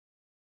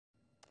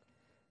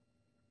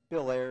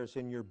Bill Ayers,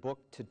 in your book,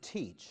 To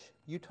Teach,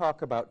 you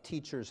talk about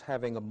teachers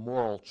having a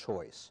moral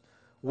choice.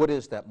 What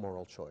is that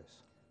moral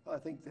choice? Well, I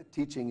think that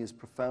teaching is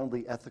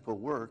profoundly ethical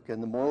work,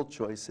 and the moral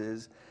choice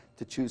is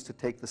to choose to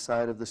take the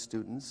side of the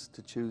students,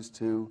 to choose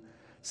to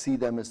see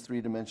them as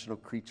three-dimensional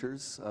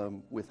creatures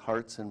with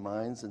hearts and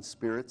minds and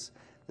spirits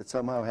that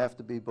somehow have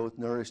to be both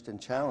nourished and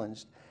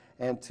challenged,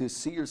 and to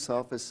see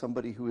yourself as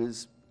somebody who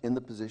is in the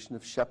position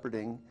of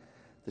shepherding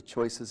the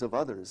choices of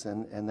others,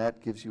 and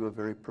that gives you a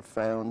very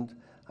profound,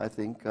 I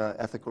think,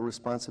 ethical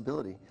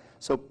responsibility.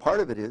 So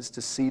part of it is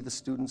to see the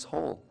students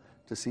whole,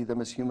 to see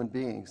them as human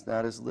beings,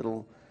 not as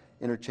little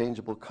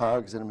interchangeable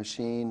cogs in a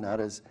machine, not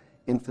as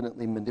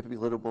infinitely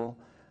manipulatable,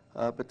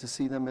 but to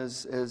see them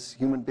as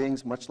human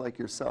beings much like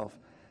yourself,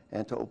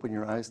 and to open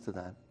your eyes to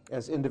that.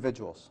 As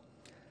individuals?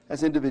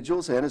 As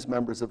individuals and as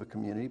members of a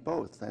community,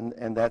 both.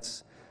 And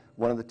that's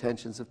one of the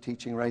tensions of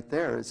teaching right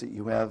there, is that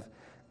you have,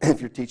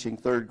 if you're teaching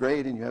third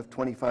grade and you have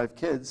 25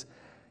 kids,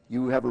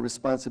 you have a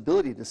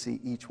responsibility to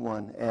see each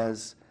one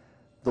as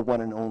the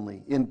one and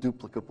only,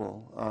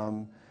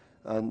 induplicable.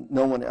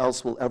 No one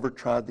else will ever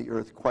trod the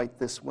earth quite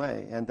this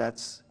way, and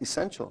that's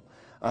essential.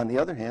 On the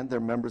other hand, they're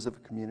members of a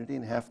community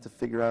and have to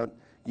figure out,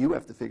 you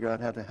have to figure out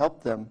how to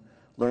help them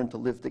learn to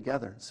live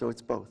together. So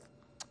it's both.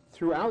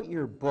 Throughout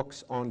your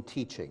books on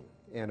teaching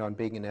and on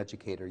being an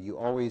educator, you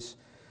always,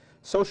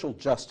 social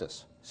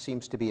justice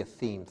seems to be a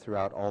theme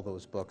throughout all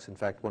those books. In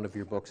fact, one of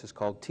your books is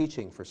called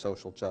Teaching for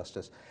Social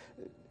Justice.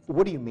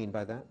 What do you mean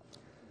by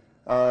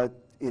that?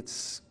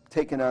 It's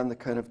taken on the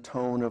kind of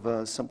tone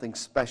of something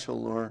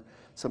special or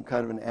some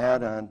kind of an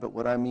add-on, but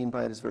what I mean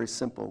by it is very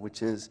simple,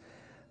 which is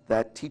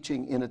that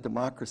teaching in a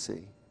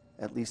democracy,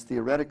 at least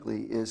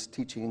theoretically, is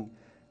teaching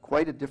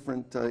quite a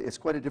different, it's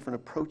quite a different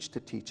approach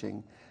to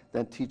teaching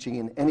than teaching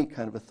in any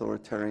kind of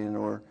authoritarian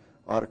or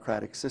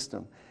autocratic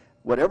system.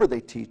 Whatever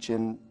they teach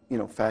in,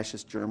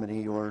 fascist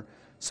Germany or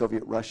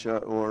Soviet Russia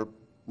or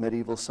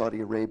medieval Saudi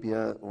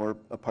Arabia or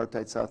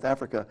apartheid South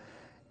Africa,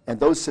 and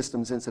those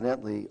systems,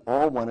 incidentally,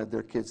 all wanted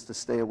their kids to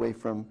stay away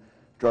from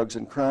drugs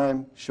and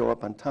crime, show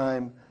up on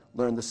time,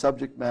 learn the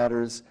subject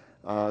matters,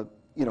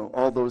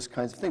 all those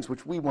kinds of things,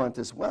 which we want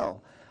as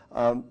well.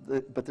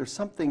 But there's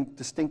something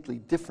distinctly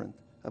different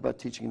about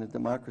teaching in a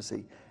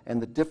democracy,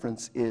 and the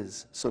difference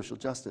is social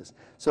justice.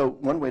 So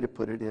one way to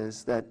put it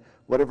is that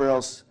whatever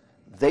else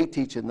they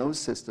teach in those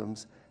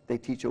systems, they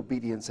teach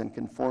obedience and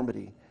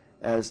conformity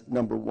as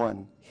number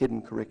one,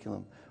 hidden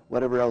curriculum.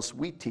 Whatever else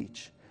we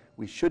teach,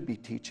 we should be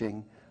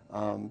teaching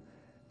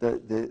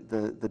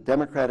the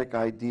democratic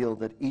ideal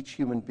that each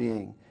human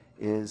being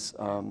is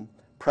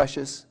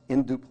precious,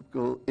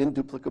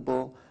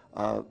 induplicable,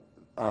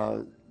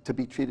 to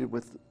be treated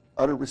with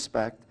utter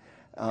respect,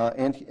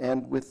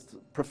 and with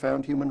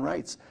profound human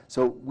rights.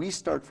 So we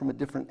start from a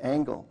different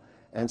angle.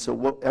 And so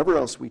whatever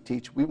else we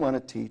teach, we want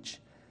to teach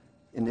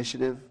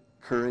initiative,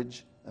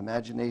 courage,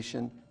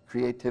 imagination,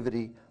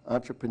 creativity,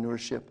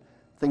 entrepreneurship,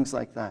 things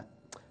like that.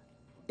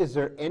 Is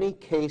there any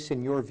case,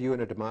 in your view,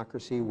 in a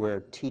democracy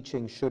where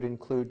teaching should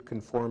include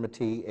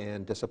conformity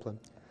and discipline?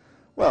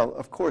 Well,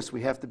 of course,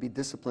 we have to be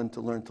disciplined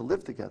to learn to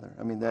live together.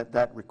 I mean,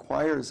 that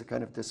requires a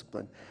kind of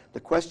discipline. The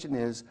question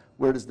is,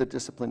 where does the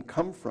discipline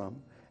come from,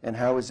 and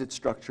how is it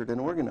structured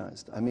and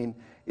organized? I mean,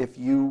 if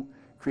you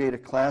create a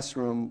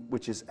classroom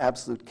which is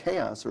absolute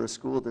chaos, or a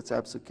school that's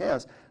absolute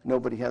chaos,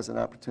 nobody has an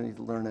opportunity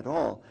to learn at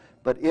all.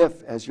 But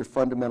if, as your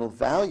fundamental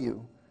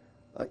value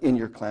in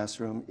your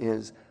classroom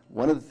is,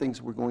 one of the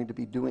things we're going to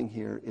be doing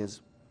here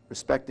is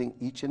respecting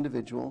each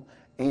individual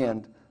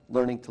and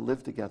learning to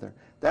live together.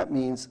 That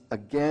means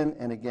again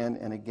and again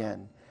and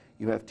again,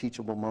 you have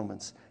teachable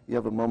moments. You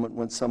have a moment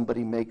when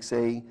somebody makes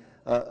a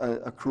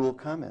cruel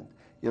comment.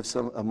 You have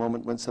a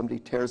moment when somebody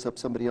tears up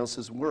somebody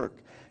else's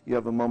work. You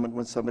have a moment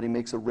when somebody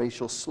makes a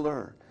racial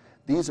slur.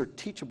 These are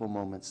teachable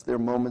moments. They're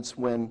moments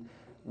when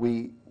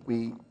we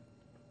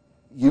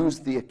use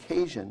the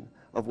occasion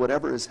of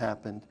whatever has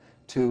happened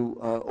to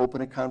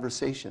open a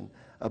conversation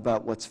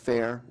about what's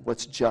fair,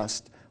 what's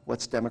just,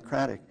 what's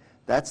democratic.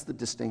 That's the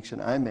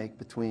distinction I make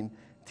between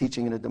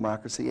teaching in a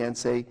democracy and,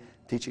 say,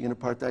 teaching in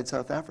apartheid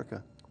South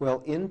Africa.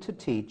 Well, in To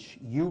Teach,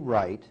 you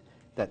write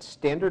that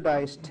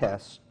standardized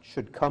tests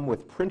should come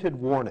with printed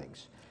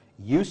warnings.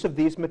 Use of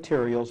these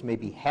materials may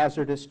be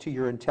hazardous to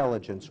your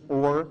intelligence,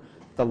 or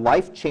the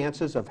life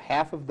chances of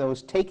half of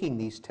those taking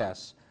these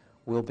tests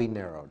will be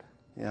narrowed.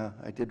 Yeah,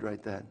 I did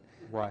write that.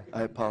 Why?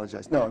 I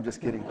apologize. No, I'm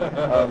just kidding.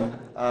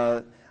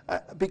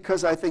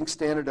 Because I think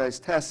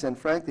standardized tests, and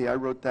frankly, I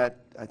wrote that,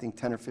 I think,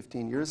 10 or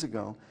 15 years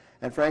ago,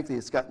 and frankly,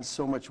 it's gotten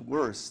so much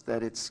worse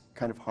that it's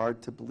kind of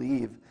hard to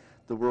believe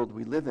the world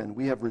we live in.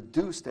 We have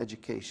reduced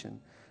education,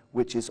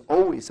 which is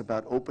always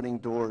about opening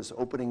doors,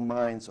 opening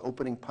minds,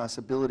 opening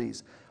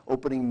possibilities,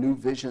 opening new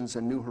visions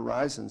and new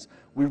horizons.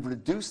 We've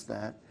reduced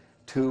that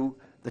to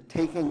the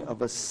taking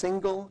of a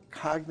single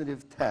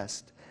cognitive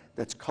test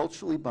that's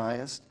culturally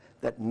biased,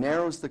 that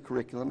narrows the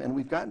curriculum, and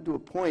we've gotten to a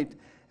point,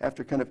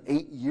 after kind of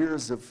 8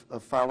 years of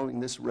following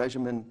this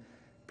regimen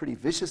pretty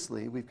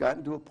viciously, we've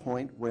gotten to a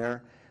point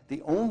where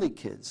the only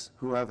kids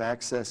who have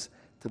access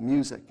to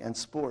music and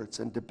sports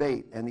and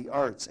debate and the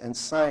arts and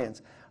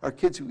science are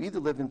kids who either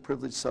live in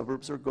privileged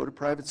suburbs or go to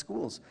private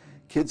schools.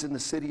 Kids in the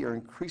city are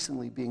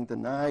increasingly being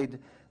denied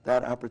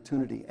that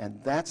opportunity, and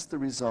that's the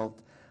result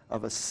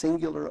of a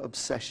singular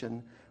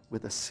obsession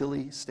with a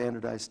silly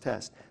standardized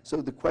test.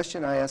 So the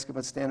question I ask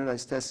about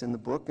standardized tests in the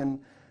book, and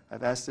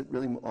I've asked it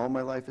really all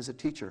my life as a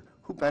teacher,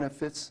 who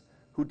benefits,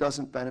 who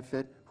doesn't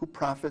benefit, who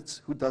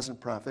profits, who doesn't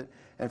profit?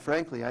 And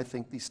frankly, I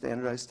think these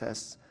standardized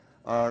tests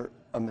are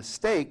a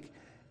mistake,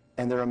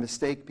 and they're a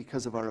mistake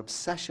because of our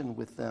obsession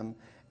with them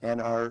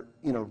and our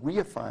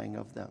reifying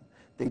of them.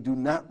 They do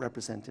not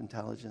represent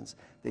intelligence.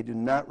 They do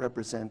not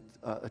represent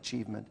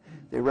achievement.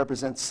 They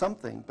represent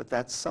something, but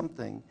that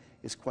something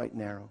is quite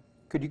narrow.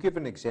 Could you give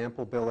an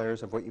example, Bill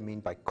Ayers, of what you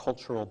mean by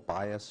cultural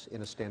bias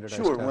in a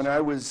standardized Sure.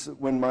 test?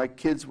 When my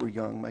kids were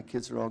young, my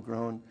kids are all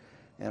grown,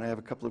 and I have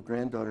a couple of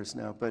granddaughters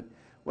now, but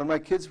when my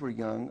kids were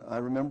young, I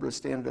remember a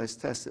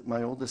standardized test that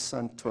my oldest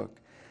son took,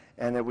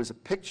 and it was a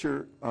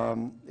picture,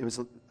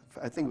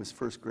 I think it was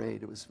first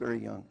grade, it was very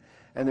young,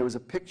 and there was a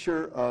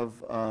picture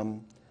of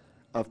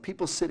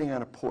people sitting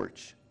on a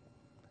porch,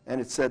 and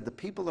it said, the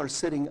people are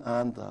sitting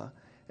on the,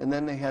 and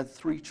then they had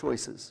three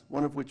choices,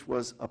 one of which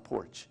was a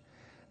porch.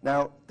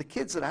 Now, the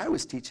kids that I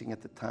was teaching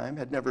at the time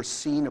had never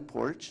seen a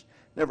porch,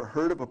 never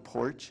heard of a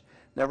porch,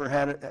 never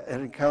had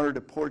encountered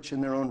a porch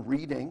in their own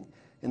reading,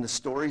 in the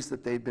stories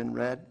that they'd been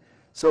read.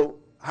 So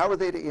how are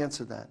they to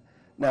answer that?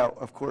 Now,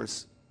 of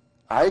course,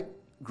 I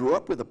grew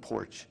up with a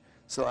porch,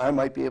 so I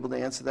might be able to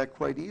answer that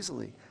quite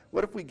easily.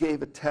 What if we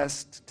gave a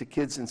test to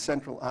kids in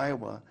central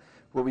Iowa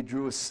where we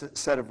drew a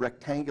set of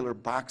rectangular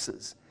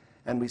boxes,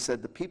 and we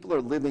said the people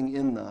are living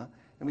in the,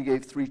 and we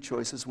gave three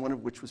choices, one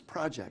of which was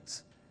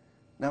projects.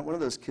 Not one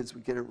of those kids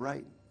would get it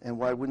right. And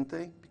why wouldn't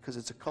they? Because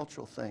it's a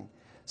cultural thing.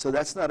 So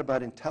that's not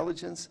about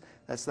intelligence,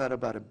 that's not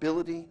about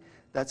ability,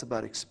 that's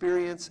about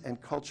experience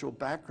and cultural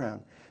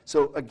background.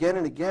 So again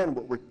and again,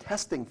 what we're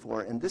testing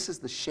for, and this is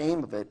the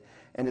shame of it,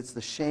 and it's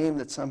the shame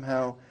that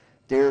somehow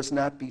dares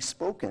not be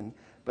spoken,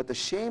 but the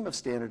shame of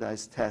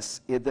standardized tests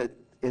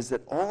is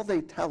that all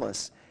they tell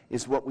us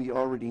is what we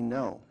already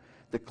know.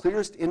 The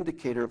clearest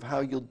indicator of how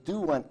you'll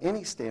do on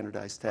any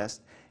standardized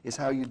test is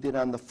how you did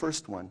on the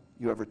first one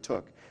you ever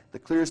took. The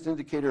clearest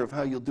indicator of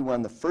how you'll do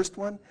on the first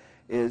one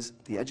is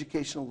the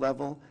educational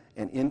level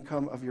and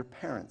income of your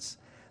parents.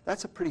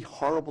 That's a pretty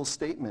horrible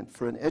statement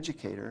for an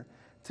educator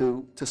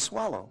to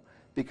swallow,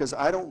 because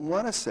I don't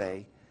want to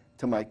say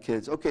to my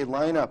kids, okay,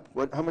 line up.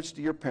 How much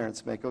do your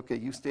parents make? Okay,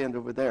 you stand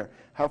over there.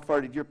 How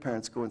far did your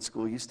parents go in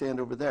school? You stand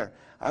over there.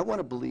 I want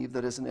to believe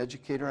that as an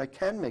educator I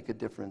can make a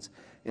difference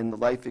in the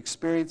life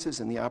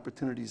experiences and the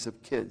opportunities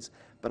of kids.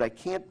 But I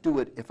can't do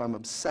it if I'm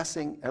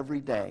obsessing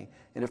every day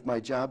and if my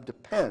job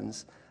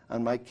depends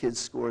on my kids'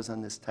 scores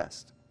on this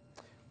test.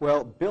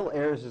 Well, Bill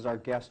Ayers is our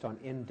guest on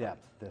In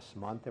Depth this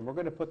month, and we're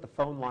going to put the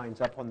phone lines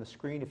up on the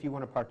screen if you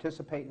want to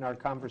participate in our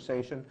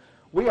conversation.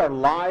 We are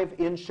live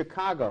in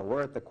Chicago.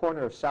 We're at the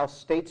corner of South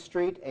State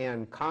Street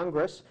and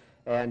Congress,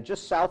 and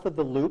just south of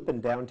the Loop in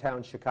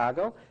downtown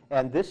Chicago.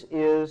 And this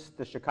is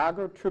the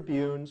Chicago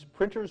Tribune's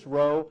Printers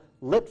Row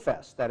Lit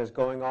Fest that is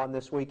going on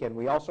this weekend.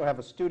 We also have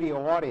a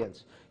studio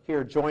audience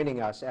here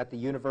joining us at the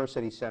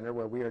University Center,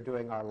 where we are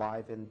doing our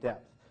live In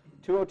Depth.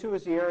 202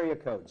 is the area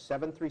code,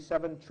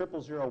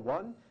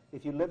 737-0001.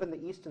 If you live in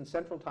the East and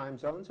Central time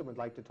zones and would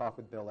like to talk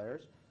with Bill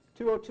Ayers,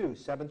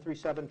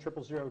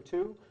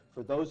 202-737-0002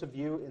 for those of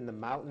you in the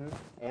Mountain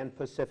and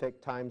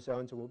Pacific time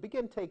zones. And we'll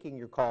begin taking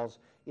your calls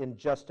in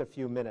just a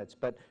few minutes.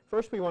 But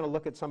first we want to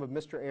look at some of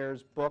Mr.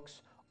 Ayers'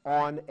 books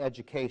on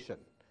education.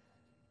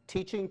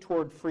 Teaching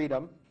Toward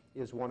Freedom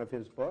is one of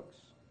his books.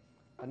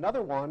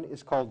 Another one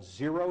is called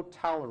Zero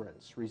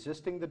Tolerance,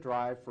 Resisting the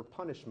Drive for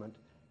Punishment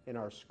in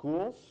Our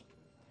Schools.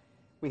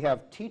 We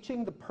have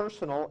Teaching the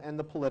Personal and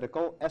the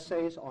Political,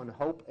 Essays on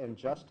Hope and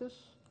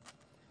Justice.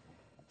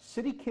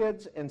 City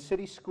Kids and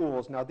City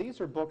Schools. Now, these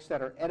are books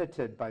that are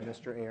edited by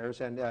Mr. Ayers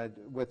and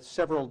with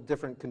several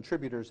different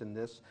contributors in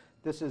this.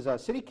 This is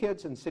City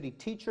Kids and City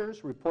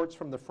Teachers, Reports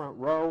from the Front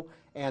Row,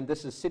 and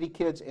this is City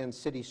Kids and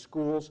City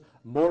Schools,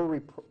 More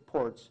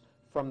Reports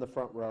from the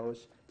Front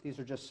Rows. These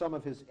are just some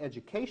of his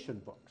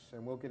education books,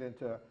 and we'll get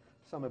into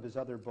some of his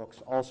other books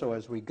also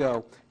as we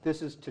go.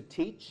 This is To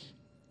Teach,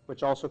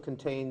 which also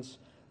contains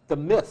the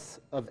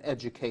myth of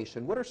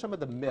education. What are some of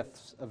the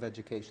myths of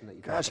education that you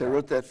talk about? Gosh, I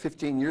wrote that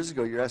 15 years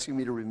ago. You're asking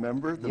me to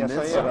remember the myths?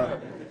 Yes,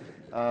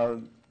 I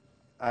am.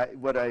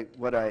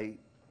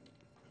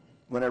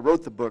 When I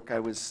wrote the book, I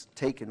was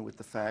taken with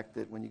the fact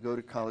that when you go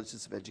to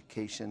colleges of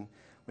education,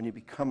 when you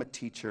become a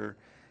teacher,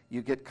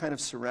 you get kind of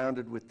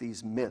surrounded with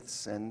these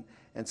myths. And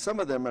some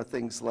of them are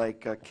things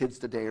like kids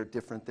today are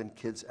different than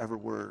kids ever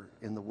were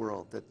in the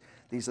world, that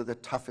these are the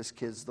toughest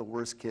kids, the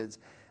worst kids.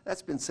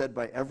 That's been said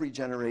by every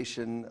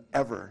generation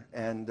ever,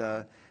 and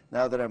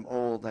now that I'm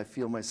old, I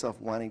feel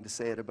myself wanting to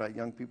say it about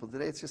young people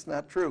today. It's just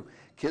not true.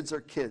 Kids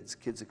are kids.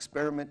 Kids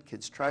experiment,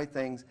 kids try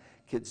things,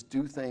 kids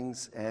do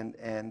things,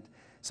 and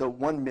so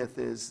one myth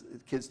is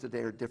kids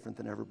today are different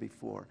than ever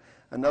before.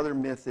 Another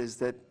myth is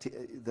that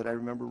I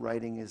remember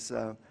writing is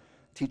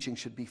teaching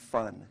should be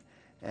fun.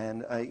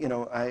 And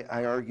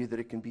I argue that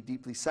it can be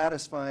deeply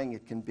satisfying,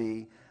 it can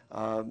be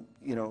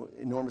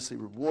enormously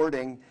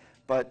rewarding,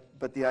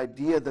 but the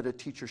idea that a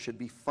teacher should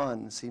be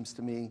fun seems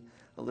to me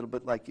a little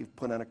bit like you've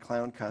put on a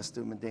clown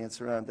costume and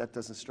dance around. That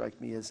doesn't strike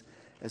me as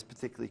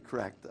particularly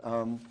correct.